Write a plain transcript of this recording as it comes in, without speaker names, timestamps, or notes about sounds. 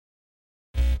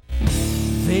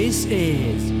This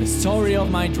is the story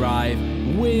of my drive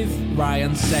with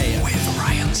Ryan Sayer.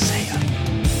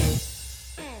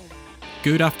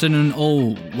 Good afternoon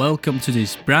all, welcome to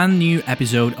this brand new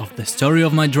episode of The Story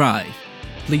of My Drive.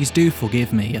 Please do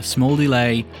forgive me a small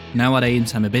delay.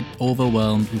 Nowadays I'm a bit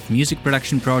overwhelmed with music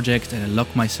production projects and I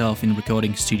lock myself in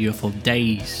recording studio for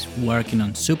days working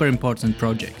on super important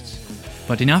projects.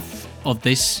 But enough of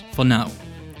this for now.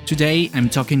 Today I'm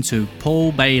talking to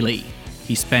Paul Baily.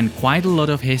 He spent quite a lot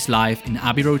of his life in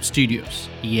Abbey Road Studios.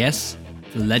 Yes,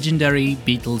 the legendary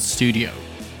Beatles studio.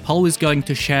 Paul is going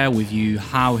to share with you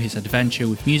how his adventure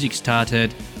with music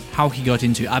started, how he got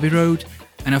into Abbey Road,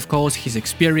 and of course his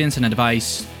experience and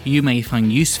advice you may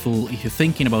find useful if you're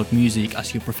thinking about music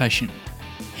as your profession.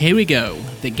 Here we go,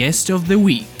 the guest of the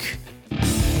week.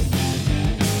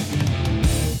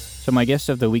 So my guest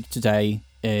of the week today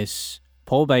is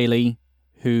Paul Baily,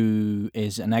 who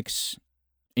is an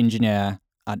ex-engineer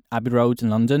at Abbey Road in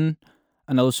London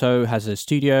and also has a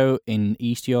studio in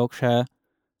East Yorkshire.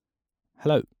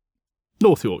 Hello.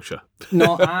 North Yorkshire.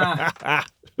 No,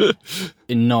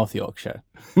 in North Yorkshire.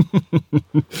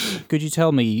 Could you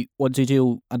tell me what do you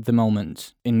do at the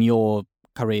moment in your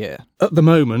career? At the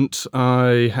moment,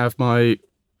 I have my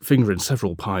finger in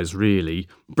several pies, really.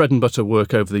 Bread and butter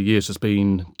work over the years has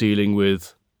been dealing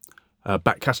with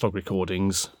back catalogue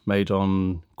recordings made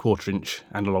on quarter-inch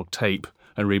analogue tape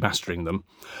and remastering them.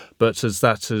 But as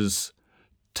that has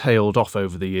tailed off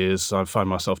over the years, I find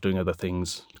myself doing other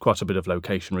things, quite a bit of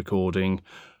location recording,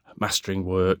 mastering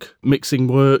work, mixing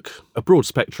work, a broad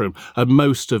spectrum, and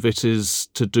most of it is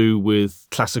to do with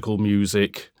classical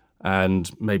music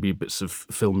and maybe bits of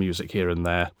film music here and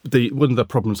there. One of the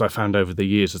problems I found over the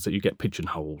years is that you get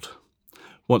pigeonholed.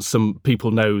 Once some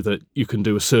people know that you can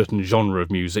do a certain genre of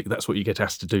music, that's what you get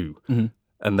asked to do. Mm-hmm.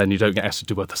 And then you don't get asked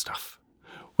to do other stuff,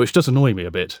 which does annoy me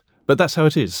a bit. But that's how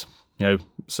it is.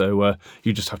 So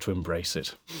you just have to embrace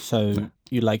it. So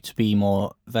you like to be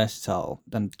more versatile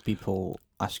than people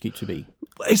ask you to be?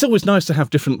 It's always nice to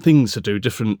have different things to do,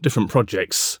 different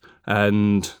projects.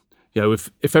 And,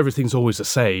 if everything's always the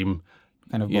same...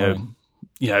 Kind of boring.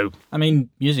 I mean,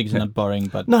 music is not boring,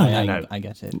 but no. I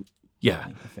get it. Yeah.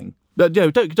 I think. But,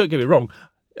 don't get me wrong.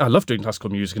 I love doing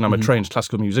classical music and I'm a trained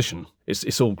classical musician.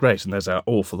 It's all great and there's an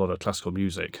awful lot of classical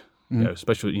music,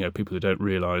 especially, people who don't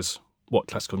realise what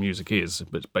classical music is,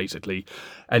 but basically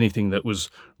anything that was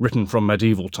written from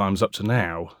medieval times up to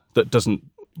now that doesn't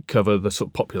cover the sort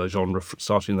of popular genre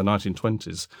starting in the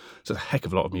 1920s. It's a heck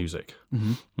of a lot of music.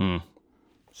 Mm-hmm. Mm.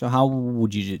 So how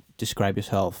would you describe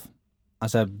yourself?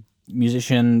 As a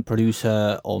musician,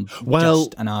 producer, or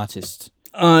just an artist?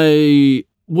 I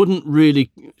wouldn't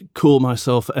really call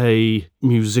myself a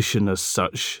musician as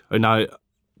such. And I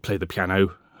play the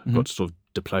piano, got sort of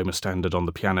diploma standard on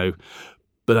the piano,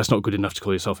 but that's not good enough to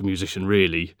call yourself a musician,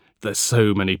 really. There's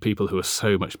so many people who are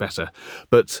so much better.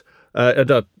 But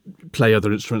and I play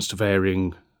other instruments to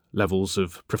varying levels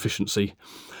of proficiency.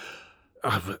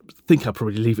 I think I'll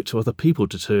probably leave it to other people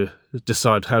to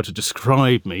decide how to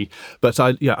describe me. But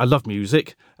I love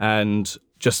music, and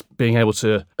just being able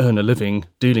to earn a living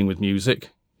dealing with music,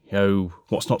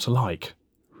 what's not to like,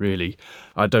 really?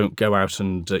 I don't go out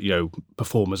and,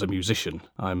 perform as a musician.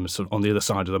 I'm sort of on the other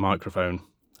side of the microphone,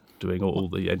 doing all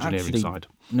the engineering side.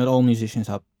 Not all musicians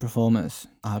are performers,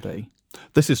 are they?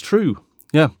 This is true,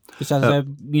 yeah. Because as a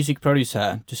music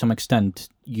producer, to some extent,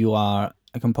 you are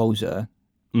a composer,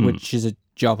 which is a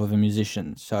job of a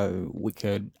musician. So we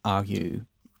could argue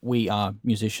we are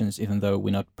musicians even though we're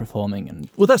not performing.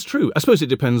 Well, that's true. I suppose it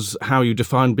depends how you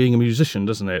define being a musician,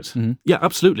 doesn't it? Mm-hmm. Yeah,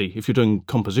 absolutely. If you're doing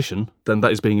composition, then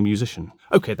that is being a musician.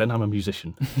 Okay, then I'm a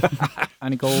musician.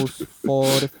 Any goals for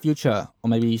the future? Or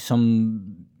maybe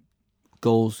some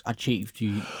goals achieved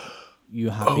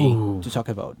you're happy to talk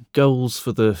about? Goals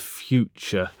for the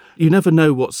future. You never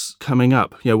know what's coming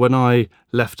up. When I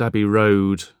left Abbey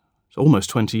Road almost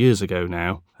 20 years ago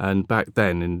now, and back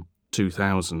then in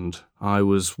 2000, I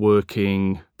was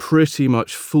working pretty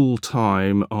much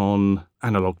full-time on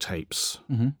analogue tapes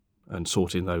and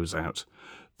sorting those out.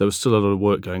 There was still a lot of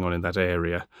work going on in that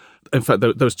area. In fact,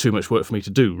 there was too much work for me to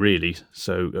do, really.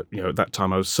 So, at that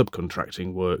time I was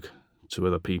subcontracting work to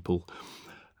other people.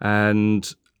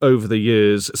 And over the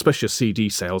years, especially CD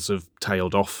sales have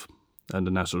tailed off and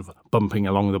are now sort of bumping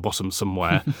along the bottom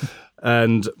somewhere.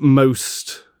 And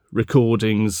most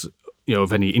recordings,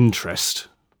 of any interest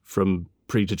from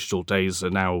pre-digital days are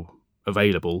now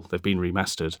available. They've been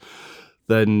remastered.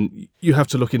 Then you have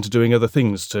to look into doing other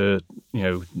things to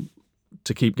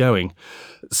keep going.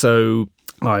 So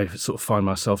I sort of find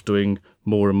myself doing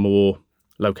more and more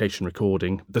location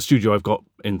recording. The studio I've got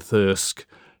in Thirsk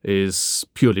is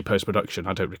purely post-production.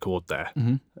 I don't record there.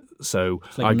 Mm-hmm. So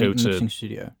It's like I a go to mixing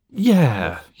studio.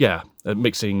 Yeah,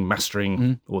 mixing,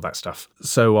 mastering, all that stuff.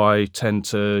 So I tend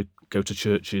to go to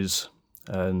churches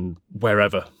and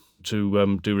wherever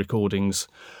to do recordings.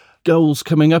 Goals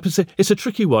coming up. It's a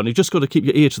tricky one. You've just got to keep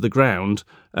your ear to the ground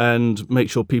and make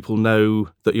sure people know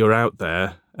that you're out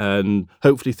there, and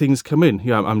hopefully things come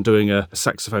in. I'm doing a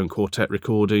saxophone quartet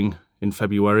recording in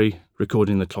February,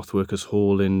 recording the Clothworkers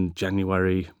Hall in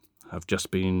January. I've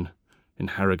just been in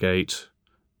Harrogate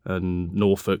and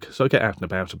Norfolk, so I get out and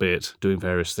about a bit, doing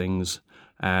various things.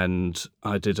 And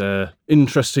I did a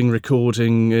interesting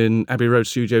recording in Abbey Road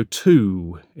Studio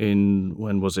 2 in,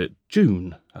 when was it?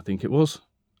 June, I think it was.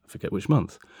 I forget which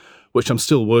month. Which I'm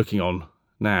still working on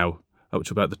now, up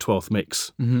to about the 12th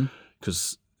mix,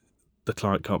 because the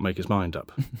client can't make his mind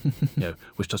up,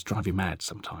 which does drive you mad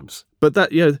sometimes. But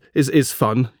that, is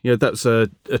fun. That's a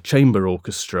chamber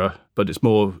orchestra, but it's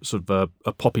more sort of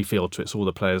a poppy feel to it. So all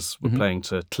the players were playing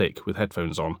to click with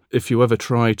headphones on. If you ever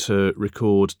try to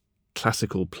record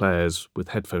classical players with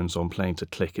headphones on playing to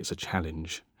click, it's a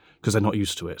challenge because they're not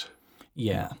used to it.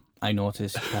 Yeah, I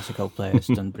noticed classical players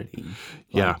don't really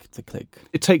like the click.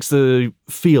 It takes the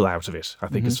feel out of it, I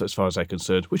think, as far as I'm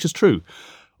concerned, which is true.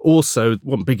 Also,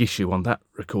 one big issue on that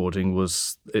recording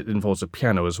was it involves a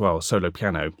piano as well, solo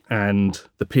piano, and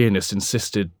the pianist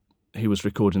insisted he was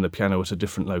recording the piano at a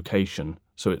different location,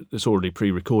 so it's already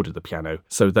pre-recorded the piano,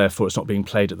 so therefore it's not being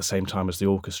played at the same time as the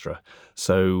orchestra.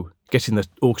 So getting the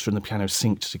orchestra and the piano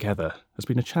synced together has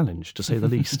been a challenge, to say the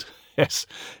least. Yes,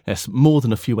 more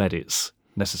than a few edits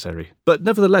necessary. But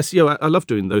nevertheless, I love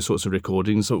doing those sorts of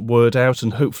recordings, word out,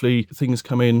 and hopefully things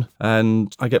come in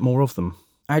and I get more of them.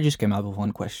 I just came up with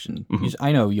one question, because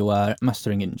I know you are a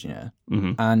mastering engineer,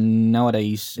 and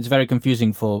nowadays it's very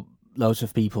confusing for loads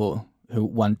of people who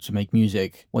want to make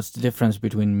music. What's the difference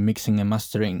between mixing and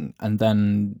mastering? And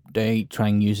then they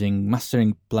trying using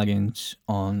mastering plugins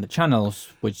on the channels,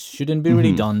 which shouldn't be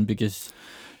really done, because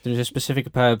there's a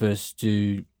specific purpose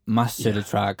to master the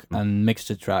track and mix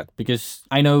the track. Because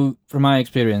I know from my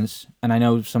experience, and I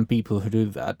know some people who do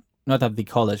that, not at the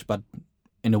college, but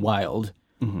in the wild,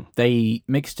 they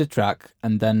mix the track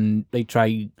and then they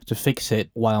try to fix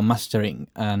it while mastering,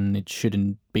 and it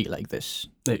shouldn't be like this.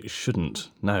 It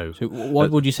shouldn't, no. So what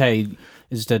would you say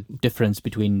is the difference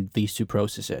between these two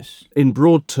processes? In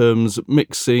broad terms,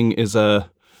 mixing is a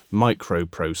micro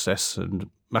process and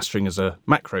mastering is a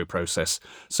macro process.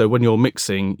 So when you're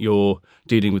mixing, you're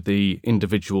dealing with the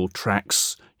individual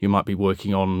tracks. You might be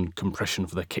working on compression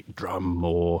for the kick drum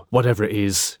or whatever it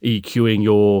is, EQing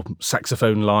your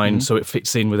saxophone line so it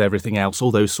fits in with everything else, all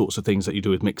those sorts of things that you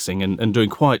do with mixing, and doing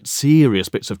quite serious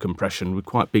bits of compression with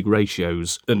quite big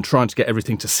ratios and trying to get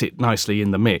everything to sit nicely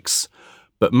in the mix.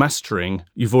 But mastering,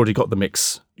 you've already got the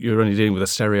mix, you're only dealing with a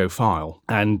stereo file,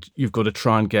 and you've got to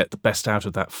try and get the best out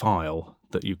of that file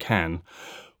that you can,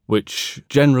 which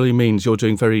generally means you're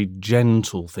doing very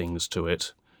gentle things to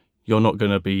it. You're not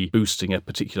going to be boosting a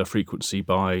particular frequency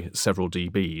by several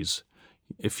dBs.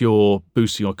 If you're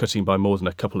boosting or cutting by more than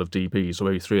a couple of dBs, or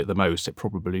maybe 3 at the most, it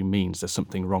probably means there's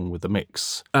something wrong with the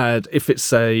mix. And if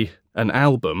it's an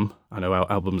album, I know our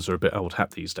albums are a bit old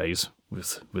hat these days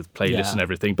with playlists and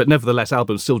everything, but nevertheless,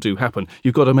 albums still do happen.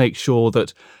 You've got to make sure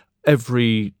that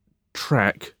every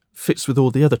track fits with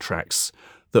all the other tracks,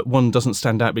 that one doesn't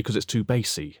stand out because it's too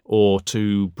bassy or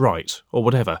too bright or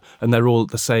whatever, and they're all at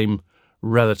the same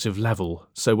relative level,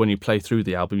 so when you play through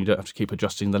the album you don't have to keep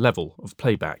adjusting the level of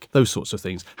playback, those sorts of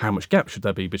things. How much gap should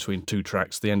there be between two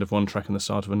tracks, the end of one track and the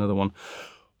start of another one?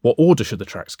 What order should the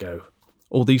tracks go?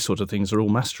 All these sorts of things are all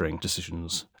mastering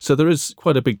decisions. So there is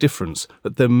quite a big difference,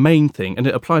 but the main thing, and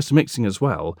it applies to mixing as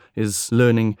well, is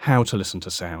learning how to listen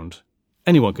to sound.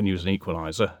 Anyone can use an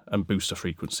equaliser and boost a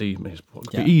frequency. It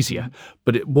could be easier,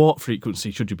 but what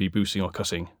frequency should you be boosting or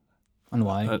cutting? And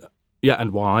why?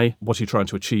 And why? What are you trying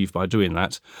to achieve by doing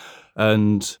that?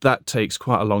 And that takes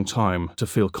quite a long time to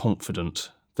feel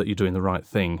confident that you're doing the right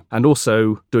thing. And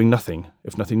also doing nothing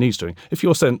if nothing needs doing. If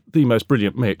you're sent the most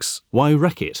brilliant mix, why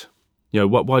wreck it?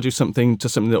 Why do something to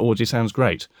something that already sounds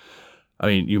great? I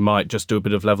mean, you might just do a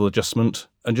bit of level adjustment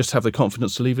and just have the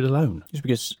confidence to leave it alone. Just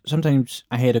because sometimes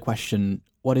I hear the question,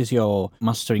 what is your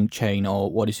mastering chain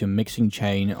or what is your mixing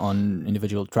chain on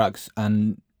individual tracks?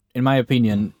 And in my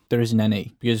opinion, there isn't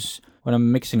any, because when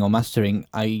I'm mixing or mastering,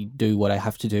 I do what I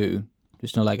have to do.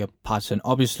 There's not like a pattern.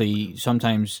 Obviously,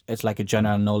 sometimes it's like a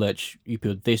general knowledge. You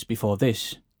put this before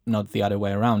this, not the other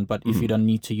way around. But if you don't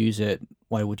need to use it,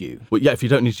 why would you? Well, if you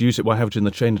don't need to use it, why have it in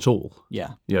the chain at all?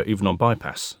 Yeah, even on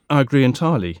bypass. I agree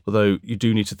entirely. Although you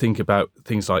do need to think about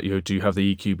things like, do you have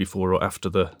the EQ before or after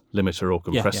the limiter or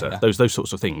compressor? Yeah. Those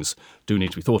sorts of things do need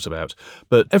to be thought about.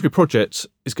 But every project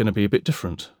is going to be a bit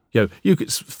different.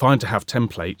 It's fine to have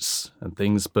templates and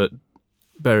things, but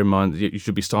bear in mind that you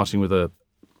should be starting with a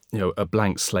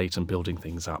blank slate and building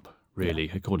things up,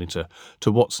 really, according to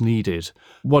what's needed.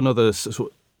 One other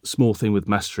sort of small thing with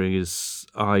mastering is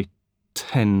I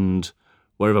tend,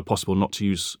 wherever possible, not to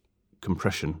use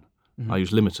compression. I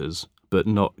use limiters, but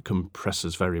not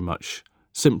compressors very much,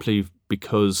 simply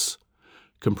because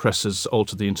compressors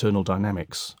alter the internal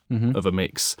dynamics of a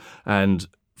mix. And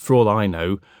for all I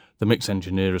know, the mix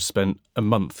engineer has spent a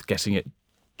month getting it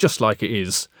just like it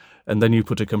is, and then you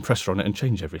put a compressor on it and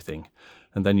change everything.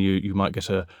 And then you might get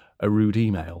a rude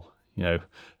email.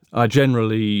 I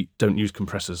generally don't use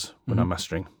compressors when I'm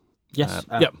mastering. Yes.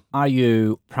 Are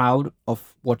you proud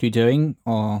of what you're doing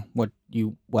or what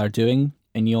you were doing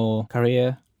in your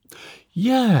career?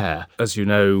 Yeah. As you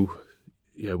know,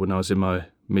 when I was in my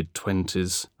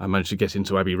mid-20s, I managed to get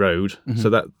into Abbey Road. So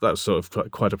that's sort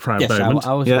of quite a proud moment. Yes,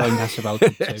 I was going to ask about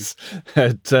it too.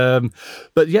 Yes.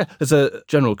 But yeah, as a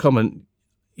general comment,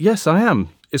 yes, I am.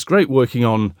 It's great working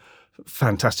on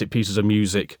fantastic pieces of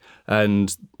music,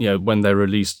 and when they're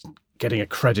released, getting a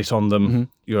credit on them.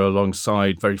 You're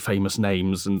alongside very famous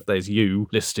names, and there's you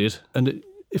listed, and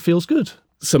it feels good.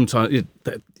 Sometimes,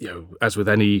 as with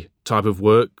any type of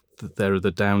work, there are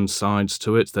the downsides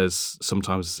to it. There's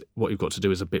sometimes what you've got to do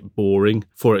is a bit boring.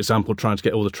 For example, trying to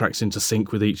get all the tracks into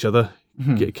sync with each other.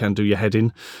 It can do your head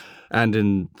in. And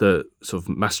in the sort of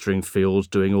mastering field,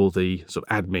 doing all the sort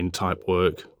of admin type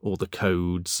work, all the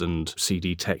codes and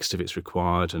CD text if it's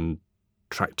required, and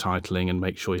track titling, and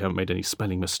make sure you haven't made any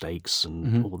spelling mistakes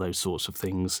and all those sorts of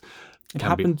things. It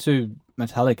happened to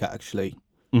Metallica, actually.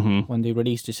 When they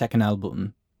released the second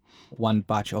album, one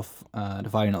batch of the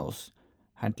vinyls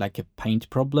had like a paint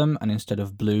problem, and instead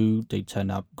of blue, they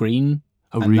turned up green.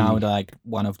 Oh, and really? now they're like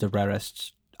one of the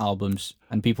rarest albums,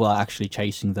 and people are actually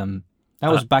chasing them. That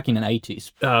was back in the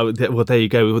 80s. Well, there you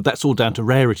go. That's all down to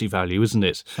rarity value, isn't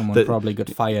it? Someone probably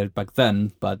got fired back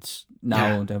then, but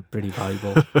now they're pretty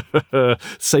valuable.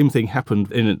 Same thing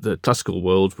happened in the classical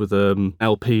world with an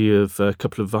LP of a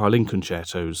couple of violin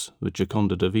concertos with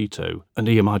Gioconda da Vito, and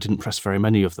EMI didn't press very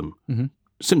many of them,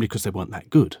 simply because they weren't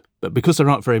that good. But because there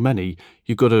aren't very many,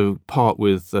 you've got to part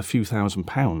with a few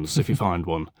 £1,000s if you find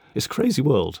one. It's a crazy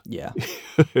world. Yeah.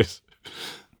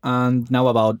 And now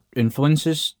about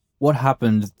influences. What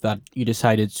happened that you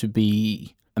decided to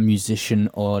be a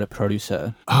musician or a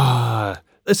producer?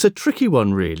 It's a tricky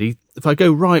one, really. If I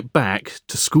go right back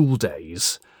to school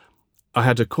days, I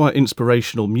had a quite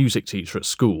inspirational music teacher at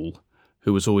school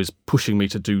who was always pushing me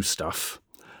to do stuff.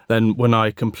 Then when I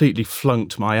completely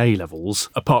flunked my A-levels,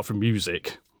 apart from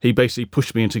music, he basically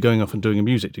pushed me into going off and doing a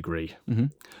music degree.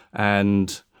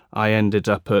 And I ended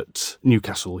up at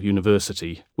Newcastle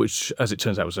University, which, as it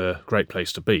turns out, was a great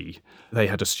place to be. They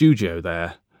had a studio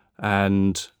there,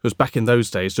 and it was back in those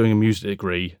days, doing a music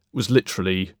degree was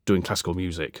literally doing classical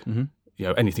music.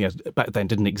 Anything else back then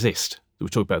didn't exist. We were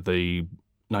talking about the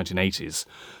 1980s.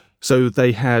 So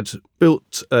they had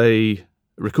built a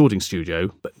recording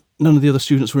studio, but none of the other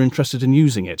students were interested in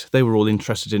using it. They were all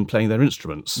interested in playing their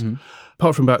instruments,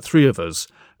 apart from about 3 of us.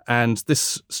 And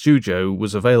this studio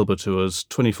was available to us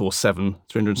 24/7,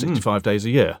 365 days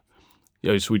a year.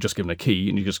 So we just given a key,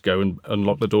 and you just go and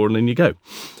unlock the door, and then you go.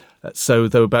 So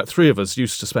there were about 3 of us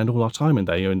used to spend all our time in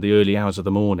there, in the early hours of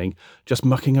the morning, just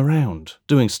mucking around,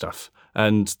 doing stuff.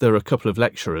 And there were a couple of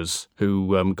lecturers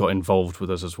who got involved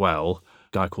with us as well.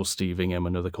 A guy called Steve Ingham,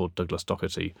 another called Douglas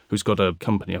Doherty, who's got a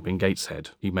company up in Gateshead.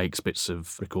 He makes bits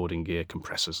of recording gear,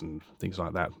 compressors and things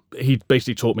like that. He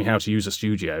basically taught me how to use a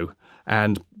studio,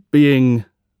 and being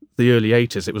the early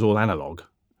 80s, it was all analogue.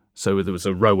 So there was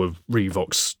a row of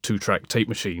Revox 2-track tape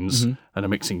machines and a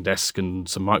mixing desk and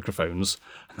some microphones,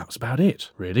 and that was about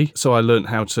it, really. So I learnt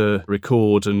how to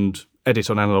record and edit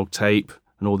on analogue tape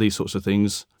and all these sorts of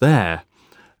things there.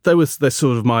 They're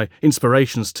sort of my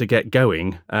inspirations to get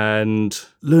going, and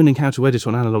learning how to edit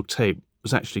on analogue tape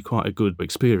was actually quite a good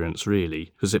experience,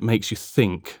 really, because it makes you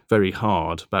think very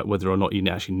hard about whether or not you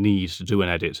actually need to do an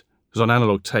edit. Because on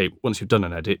analogue tape, once you've done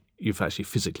an edit, you've actually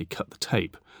physically cut the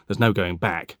tape. There's no going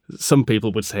back. Some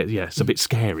people would say, yeah, it's a bit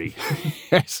scary.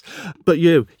 Yes. But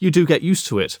you do get used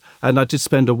to it. And I did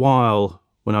spend a while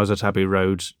when I was at Abbey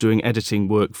Road doing editing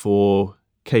work for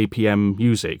KPM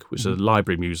Music, which is a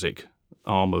library music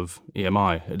arm of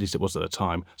EMI, at least it was at the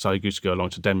time. So I used to go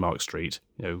along to Denmark Street,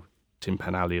 Tin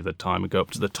Pan Alley at the time, and go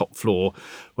up to the top floor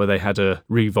where they had a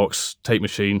Revox tape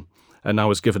machine. And I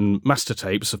was given master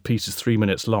tapes of pieces 3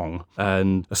 minutes long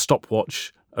and a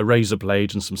stopwatch, a razor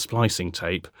blade and some splicing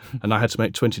tape. And I had to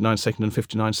make 29-second and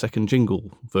 59-second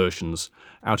jingle versions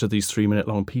out of these 3 minute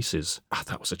long pieces.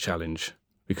 That was a challenge,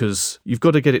 because you've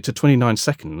got to get it to 29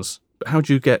 seconds, But how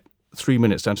do you get 3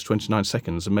 minutes down to 29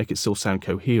 seconds and make it still sound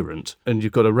coherent? And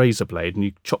you've got a razor blade and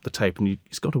you chop the tape and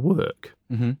it's got to work.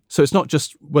 Mm-hmm. So it's not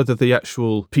just whether the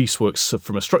actual piece works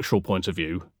from a structural point of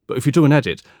view, but if you do an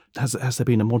edit, has there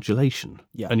been a modulation?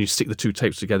 Yeah. And you stick the two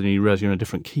tapes together and you realise you're in a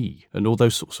different key and all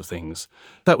those sorts of things.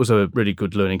 That was a really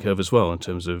good learning curve as well in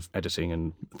terms of editing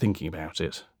and thinking about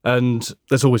it. And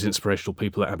there's always inspirational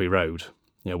people at Abbey Road.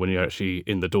 When you're actually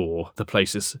in the door, the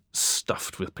place is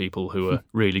stuffed with people who are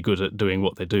really good at doing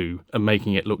what they do and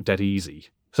making it look dead easy.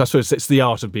 So I suppose it's the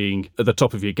art of being at the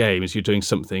top of your game is you're doing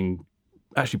something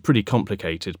actually pretty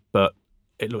complicated, but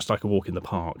it looks like a walk in the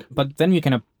park. But then you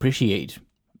can appreciate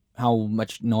how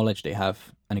much knowledge they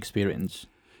have and experience.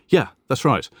 Yeah, that's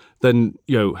right. Then,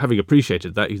 having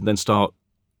appreciated that, you can then start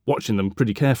watching them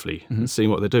pretty carefully and seeing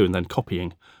what they do and then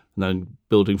copying and then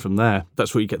building from there.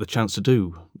 That's what you get the chance to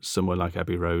do somewhere like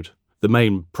Abbey Road. The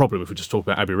main problem, if we just talk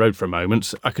about Abbey Road for a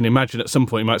moment, I can imagine at some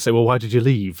point you might say, well, why did you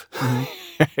leave?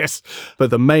 Mm-hmm. Yes. But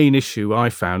the main issue I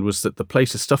found was that the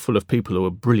place is stuffed full of people who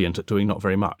are brilliant at doing not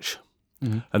very much.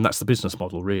 Mm-hmm. And that's the business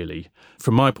model, really.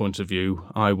 From my point of view,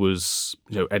 I was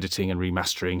editing and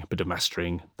remastering, a bit of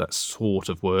mastering, that sort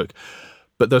of work.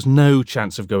 But there's no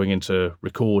chance of going into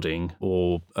recording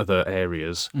or other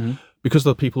areas because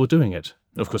the people who are doing it.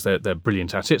 Of course, they're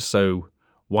brilliant at it, so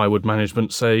why would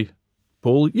management say,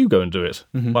 Paul, you go and do it?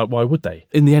 Mm-hmm. Why would they?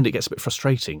 In the end, it gets a bit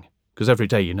frustrating because every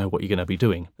day you know what you're going to be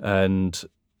doing. And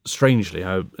strangely,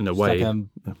 in a way... It's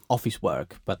like office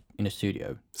work, but in a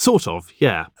studio. Sort of,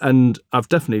 yeah. And I've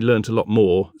definitely learned a lot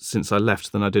more since I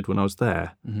left than I did when I was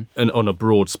there, and on a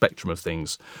broad spectrum of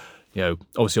things.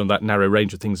 Obviously on that narrow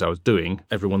range of things I was doing,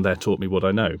 everyone there taught me what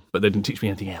I know, but they didn't teach me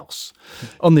anything else.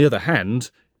 On the other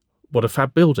hand, what a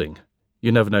fab building.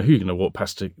 You never know who you're going to walk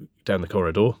past down the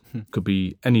corridor. Could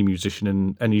be any musician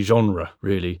in any genre,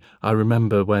 really. I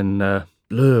remember when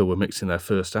Blur were mixing their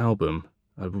first album,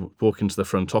 I would walk into the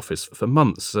front office for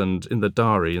months, and in the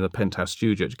diary, in the penthouse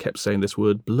studio, it kept saying this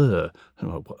word Blur.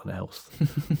 I'm like, what on earth?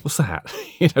 What's that?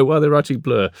 Why are they writing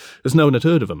Blur? Because no one had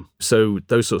heard of them. So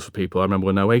those sorts of people, I remember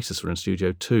when Oasis were in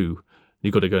Studio 2,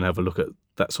 you've got to go and have a look at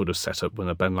that sort of setup when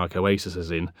a band like Oasis is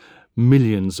in.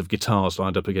 Millions of guitars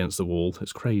lined up against the wall.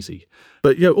 It's crazy.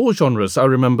 But all genres. I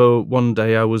remember one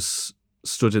day I was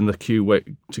stood in the queue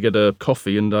to get a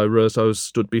coffee and I realised I was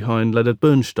stood behind Leonard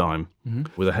Bernstein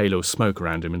with a halo of smoke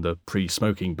around him in the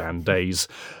pre-smoking ban days.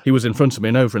 He was in front of me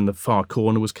and over in the far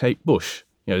corner was Kate Bush.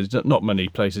 There's not many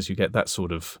places you get that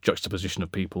sort of juxtaposition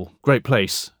of people. Great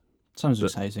place. Sounds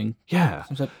exciting. Yeah.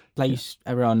 Sounds like a place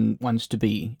everyone wants to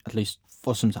be, at least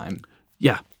for some time.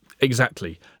 Yeah,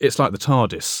 exactly. It's like the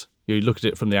TARDIS. You look at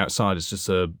it from the outside, it's just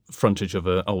a frontage of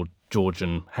an old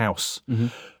Georgian house. Mm-hmm.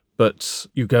 But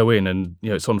you go in and,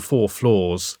 it's on 4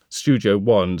 floors. Studio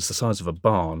 1 is the size of a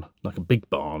barn, like a big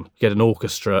barn. You get an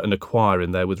orchestra and a choir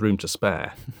in there with room to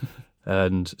spare.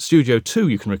 And Studio 2,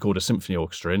 you can record a symphony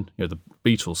orchestra in, the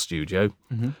Beatles studio.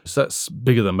 Mm-hmm. So that's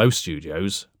bigger than most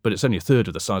studios, but it's only a third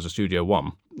of the size of Studio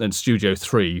 1. And Studio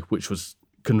 3, which was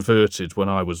converted when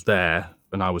I was there,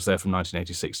 and I was there from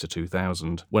 1986 to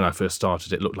 2000. When I first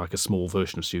started, it looked like a small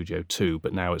version of Studio 2,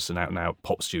 but now it's an out-and-out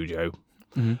pop studio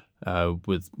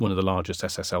with one of the largest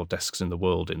SSL desks in the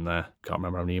world in there. Can't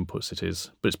remember how many inputs it is,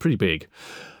 but it's pretty big.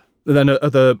 And then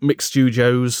other mixed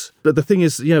studios. But the thing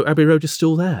is, Abbey Road is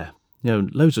still there.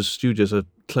 Loads of studios are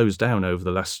closed down over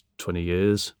the last 20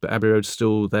 years, but Abbey Road's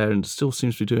still there and still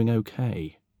seems to be doing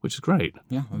okay, which is great.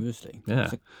 Yeah, obviously. Yeah.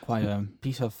 It's quite a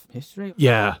piece of history.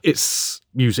 Yeah, it's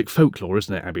music folklore,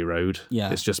 isn't it, Abbey Road?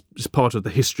 Yeah. It's part of the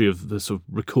history of the sort of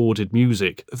recorded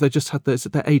music. They just had their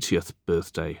 80th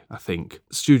birthday, I think.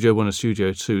 Studio 1 and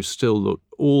Studio 2 still look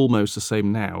almost the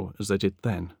same now as they did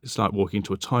then. It's like walking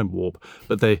into a time warp,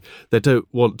 but they don't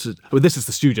want to... Well, this is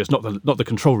the studios, not the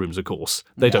control rooms, of course.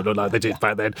 They don't look like they did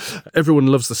back then. Everyone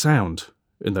loves the sound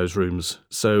in those rooms,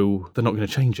 so they're not going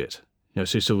to change it.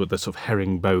 So you still got the sort of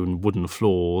herringbone wooden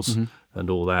floors and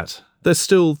all that. There's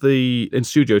still in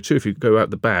Studio 2, if you go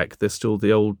out the back, there's still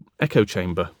the old echo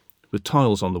chamber with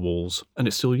tiles on the walls, and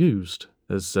it's still used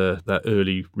as that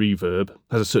early reverb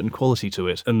has a certain quality to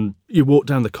it. And you walk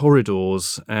down the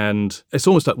corridors, and it's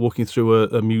almost like walking through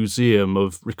a museum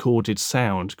of recorded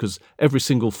sound, because every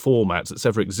single format that's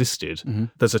ever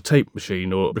existed, there's a tape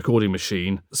machine or recording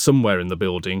machine somewhere in the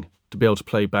building to be able to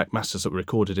play back masters that were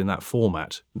recorded in that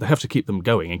format. They have to keep them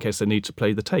going in case they need to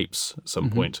play the tapes at some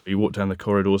point. You walk down the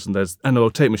corridors and there's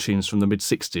analog tape machines from the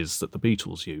mid-60s that the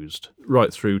Beatles used,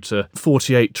 right through to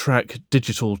 48-track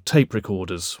digital tape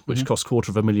recorders, which cost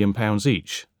 £250,000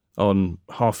 each on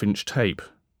half-inch tape.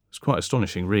 It's quite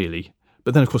astonishing, really.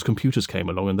 But then, of course, computers came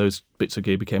along and those bits of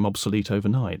gear became obsolete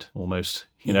overnight, almost.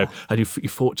 you know, and you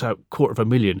forked out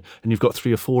 $250,000 and you've got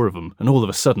 3 or 4 of them, and all of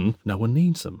a sudden, no one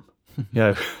needs them. You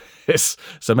know, it's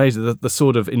amazing the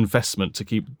sort of investment to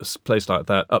keep a place like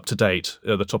that up to date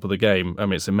at the top of the game. I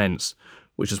mean, it's immense,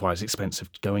 which is why it's expensive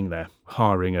going there.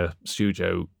 Hiring a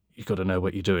studio, you've got to know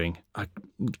what you're doing. I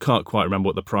can't quite remember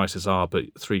what the prices are,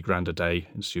 but $3,000 a day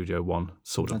in Studio One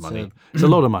sort of money. It's a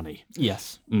lot of money.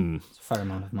 Yes, it's a fair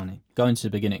amount of money. Going to the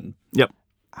beginning. Yep.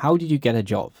 How did you get a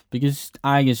job? Because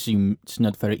I assume it's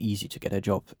not very easy to get a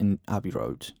job in Abbey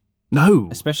Road. No.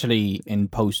 Especially in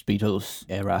post-Beatles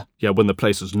era. Yeah, when the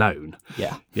place was known.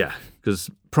 Yeah. Yeah, because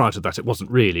prior to that it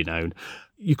wasn't really known.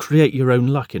 You create your own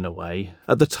luck in a way.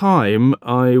 At the time,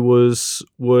 I was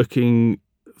working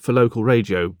for local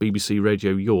radio, BBC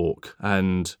Radio York,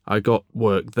 and I got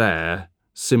work there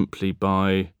simply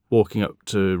by walking up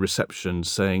to reception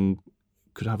saying,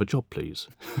 could I have a job, please?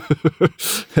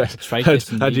 Tried this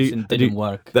and didn't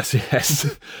work. That's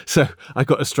yes. So I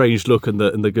got a strange look, and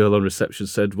the girl on reception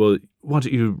said, well, why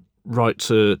don't you write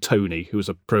to Tony, who was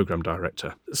a programme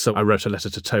director? So I wrote a letter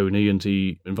to Tony, and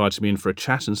he invited me in for a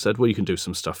chat and said, well, you can do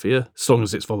some stuff here, as long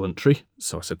as it's voluntary.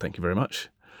 So I said, thank you very much.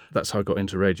 That's how I got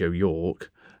into Radio York.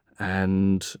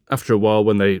 And after a while,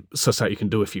 when they suss out you can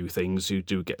do a few things, you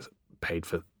do get paid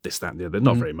for this, that and the other.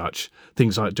 Not very much.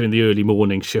 Things like doing the early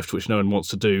morning shift, which no one wants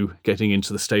to do, getting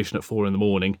into the station at 4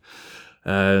 a.m,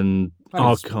 and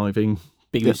archiving.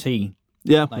 BBC.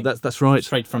 Yeah, like, that's right.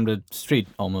 Straight from the street,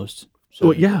 almost. So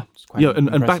well, yeah.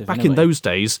 And back in those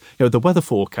days, the weather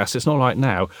forecast, it's not like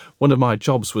now. One of my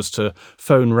jobs was to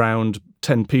phone round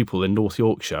 10 people in North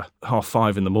Yorkshire,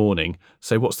 5:30 in the morning,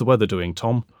 say, what's the weather doing,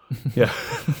 Tom? Yeah,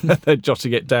 they're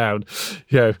jotting it down.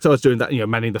 So I was doing that,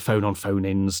 manning the phone on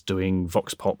phone-ins, doing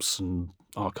vox pops and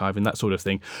archiving, that sort of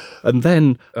thing. And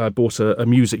then I bought a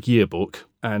music yearbook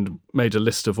and made a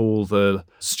list of all the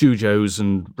studios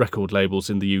and record labels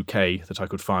in the UK that I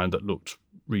could find that looked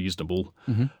reasonable.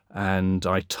 And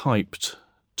I typed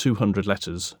 200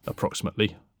 letters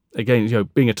approximately. Again,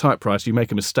 being a typewriter, you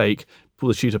make a mistake, pull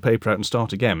the sheet of paper out and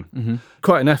start again.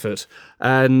 Quite an effort.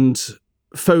 And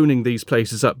phoning these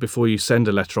places up before you send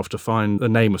a letter off to find the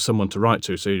name of someone to write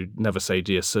to, so you never say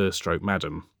dear sir /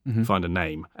 madam, find a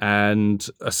name. And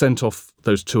I sent off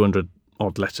those 200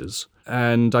 odd letters,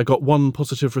 and I got one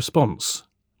positive response,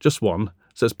 just one.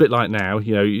 So it's a bit like now,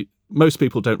 most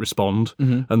people don't respond,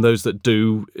 and those that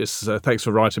do, it's thanks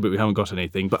for writing, but we haven't got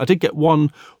anything. But I did get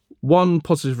one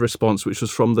positive response, which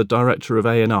was from the director of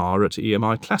A&R at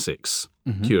EMI Classics,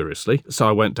 curiously. So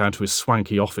I went down to his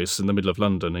swanky office in the middle of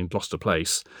London in Gloucester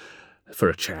Place for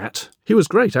a chat. He was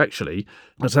great, actually.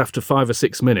 But after 5 or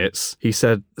 6 minutes, he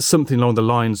said something along the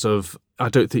lines of, I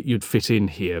don't think you'd fit in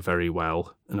here very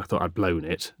well. And I thought I'd blown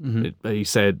it. He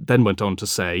then went on to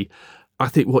say, I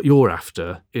think what you're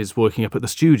after is working up at the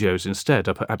studios instead,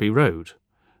 up at Abbey Road.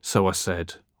 So I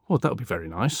said, well, that would be very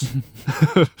nice.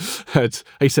 And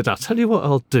he said, I'll tell you what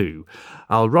I'll do.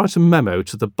 I'll write a memo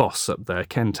to the boss up there,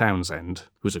 Ken Townsend,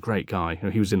 who's a great guy.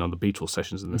 He was in on the Beatles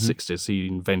sessions in the 60s. He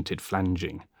invented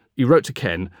flanging. He wrote to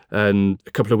Ken, and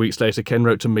a couple of weeks later, Ken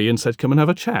wrote to me and said, come and have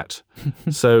a chat.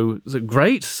 So it was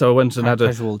great. So I went and had a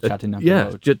casual chat in Abbey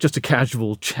Road. Just a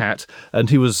casual chat. And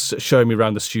he was showing me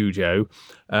around the studio,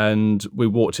 and we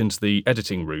walked into the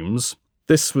editing rooms.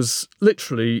 This was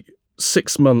literally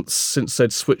 6 months since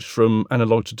they'd switched from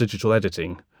analog to digital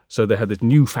editing. So they had this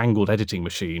newfangled editing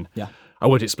machine. Yeah. I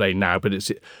won't explain now, but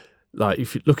it's like,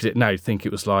 if you look at it now, you'd think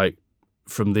it was like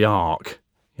from the Ark.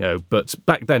 But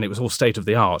back then it was all state of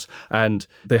the art. And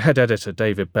the head editor,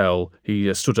 David Bell,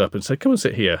 he stood up and said, come and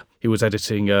sit here. He was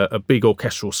editing a big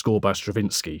orchestral score by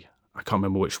Stravinsky. I can't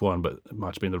remember which one, but it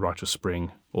might have been The Rite of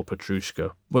Spring or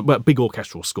Petrushka. Well, big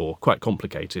orchestral score, quite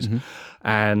complicated.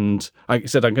 And I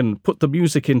said, I'm going to put the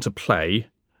music into play.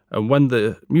 And when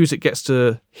the music gets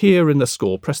to here in the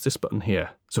score, press this button here.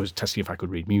 So I was testing if I could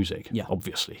read music,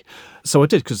 obviously. So I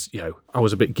did, because, I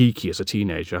was a bit geeky as a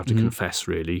teenager, I have to confess,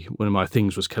 really. One of my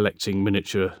things was collecting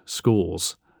miniature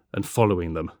scores and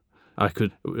following them. It's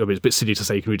a bit silly to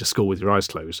say you can read a score with your eyes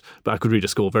closed, but I could read a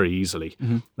score very easily.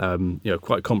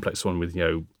 Quite a complex one with,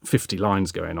 50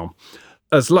 lines going on.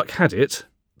 As luck had it,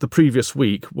 the previous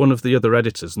week, one of the other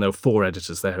editors, and there were 4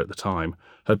 editors there at the time,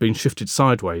 had been shifted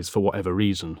sideways for whatever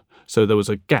reason. So there was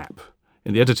a gap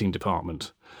in the editing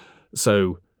department.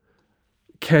 So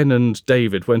Ken and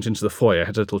David went into the foyer,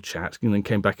 had a little chat, and then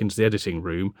came back into the editing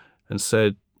room and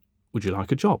said, would you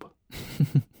like a job?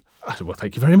 I said, well,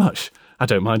 thank you very much. I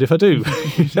don't mind if I do.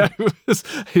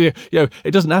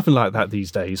 It doesn't happen like that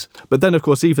these days. But then, of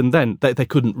course, even then, they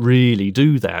couldn't really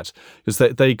do that, because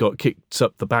they got kicked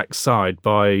up the backside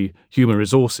by human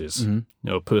resources,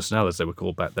 personnel as they were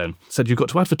called back then. Said, you've got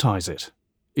to advertise it.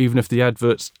 even if the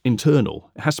advert's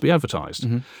internal. It has to be advertised.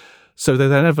 So they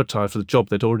then advertised for the job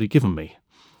they'd already given me.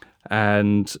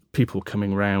 And people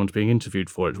coming round being interviewed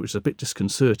for it, which is a bit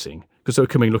disconcerting because they were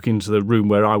coming looking into the room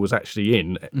where I was actually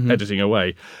in, editing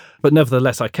away. But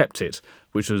nevertheless, I kept it,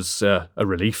 which was a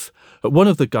relief. But one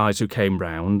of the guys who came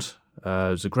round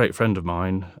was a great friend of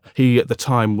mine. He, at the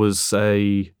time, was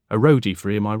a roadie for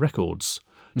EMI Records,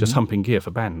 just humping gear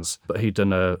for bands. But he'd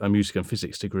done a music and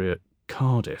physics degree at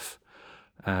Cardiff.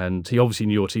 And he obviously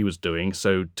knew what he was doing,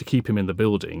 so to keep him in the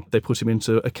building, they put him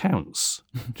into accounts,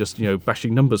 just,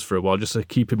 bashing numbers for a while, just to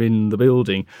keep him in the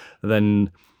building. And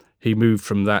then he moved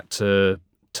from that to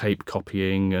tape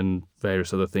copying and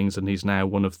various other things, and he's now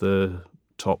one of the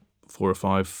top 4 or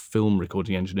 5 film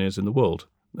recording engineers in the world.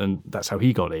 And that's how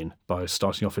he got in, by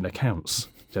starting off in accounts.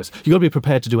 Just, you've got to be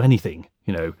prepared to do anything,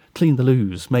 clean the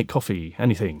loos, make coffee,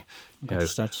 anything.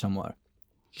 Start somewhere.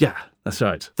 Yeah, that's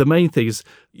right. The main thing is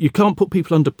you can't put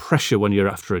people under pressure when you're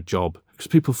after a job, because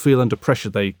people feel under pressure,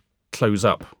 they close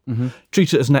up.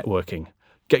 Treat it as networking,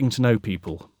 getting to know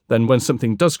people. Then when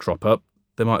something does crop up,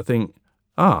 they might think,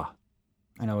 I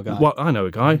know a guy. Well, I know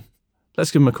a guy.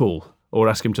 Let's give him a call or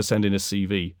ask him to send in a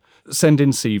CV. Send in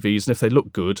CVs, and if they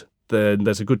look good, then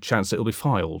there's a good chance that it'll be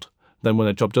filed. Then when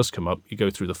a job does come up, you go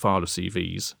through the file of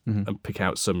CVs and pick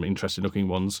out some interesting-looking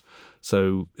ones.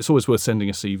 So it's always worth sending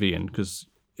a CV in because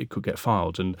it could get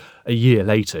filed, and a year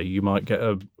later you might get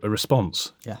a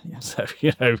response. Yeah. So,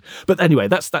 but anyway,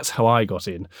 that's how I got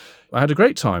in. I had a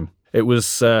great time. It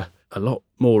was a lot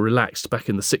more relaxed back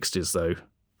in the 60s, though,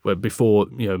 where before,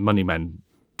 money men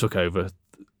took over.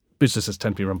 Businesses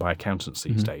tend to be run by accountants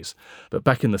these days. But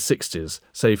back in the 60s,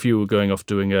 say if you were going off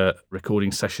doing a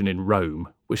recording session in Rome,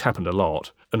 which happened a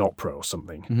lot, an opera or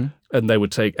something, and they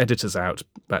would take editors out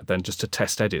back then just to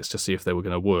test edits to see if they were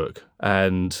going to work.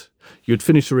 And you'd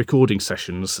finish the recording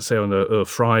sessions, say on a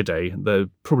Friday,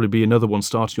 there'd probably be another one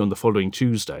starting on the following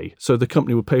Tuesday. So the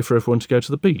company would pay for everyone to go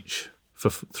to the beach for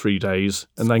 3 days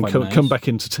and then come back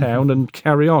into town and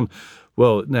carry on.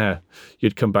 Well,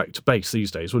 you'd come back to base these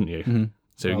days, wouldn't you?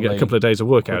 So you can get a couple of days of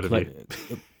work out of you.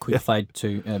 Quick flight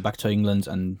to back to England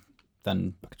and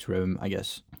then back to Rome, I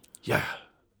guess. Yeah.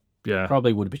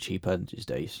 Probably would be cheaper these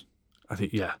days. I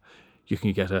think, you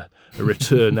can get a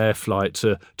return air flight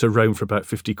to Rome for about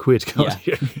 50 quid, can't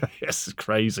you? Yes, it's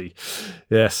crazy.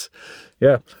 Yes.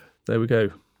 Yeah, there we go.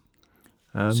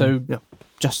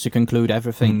 Just to conclude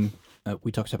everything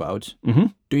we talked about,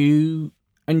 do you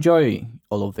enjoy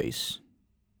all of this?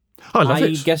 I love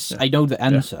it. I guess I know the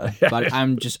answer, but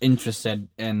I'm just interested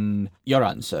in your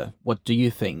answer. What do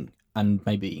you think? And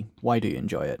maybe why do you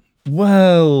enjoy it?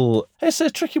 Well, it's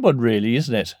a tricky one, really,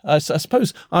 isn't it? I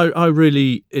suppose I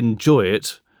really enjoy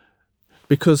it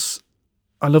because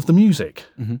I love the music.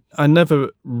 I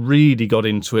never really got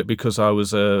into it because I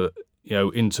was,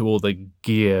 into all the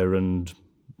gear and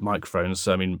microphones.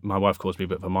 I mean, my wife calls me a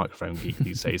bit of a microphone geek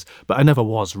these days, but I never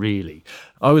was really.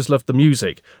 I always loved the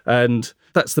music, and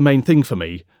that's the main thing for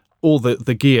me. All the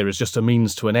gear is just a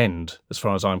means to an end, as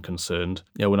far as I'm concerned.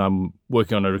 When I'm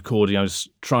working on a recording, I was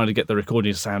trying to get the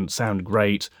recording to sound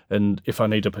great, and if I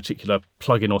need a particular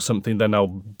plugin or something, then I'll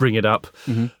bring it up.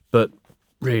 But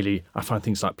really, I find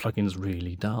things like plugins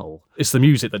really dull. It's the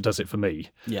music that does it for me.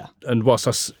 Yeah. And whilst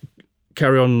I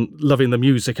carry on loving the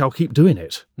music, I'll keep doing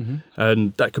it.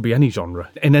 And that could be any genre.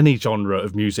 In any genre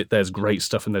of music, there's great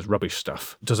stuff and there's rubbish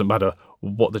stuff. It doesn't matter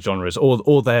what the genre is.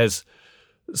 Or there's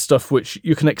stuff which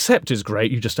you can accept is great,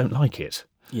 you just don't like it.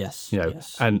 Yes.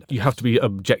 Yes. And you have to be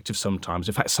objective sometimes.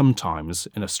 In fact, sometimes,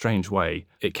 in a strange way,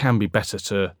 it can be better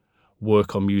to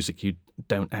work on music you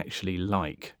don't actually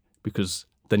like, because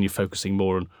then you're focusing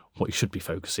more on what you should be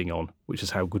focusing on, which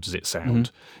is how good does it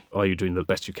sound? Are you doing the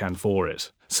best you can for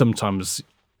it? Sometimes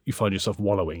you find yourself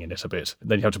wallowing in it a bit.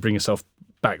 Then you have to bring yourself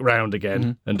back round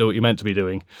again and do what you're meant to be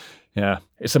doing. Yeah,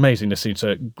 it's amazing listening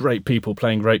to great people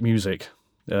playing great music.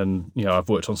 And, I've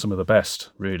worked on some of the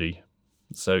best, really.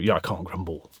 So, I can't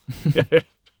grumble.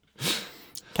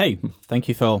 Okay, thank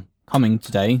you for coming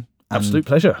today. Absolute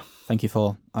pleasure. Thank you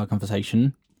for our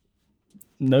conversation.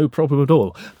 No problem at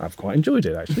all. I've quite enjoyed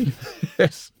it, actually.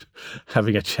 Yes.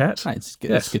 Having a chat. Right, it's good.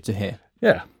 Yes. It's good to hear.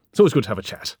 Yeah. It's always good to have a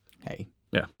chat. Okay.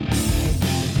 Yeah.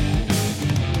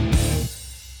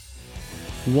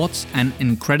 What an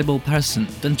incredible person,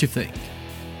 don't you think?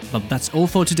 But that's all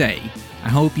for today. I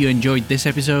hope you enjoyed this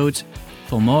episode.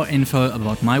 For more info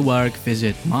about my work,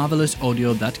 visit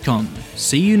marvelousaudio.com.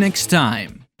 See you next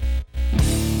time.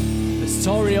 The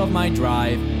story of my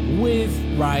drive with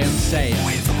Ryan Sayer.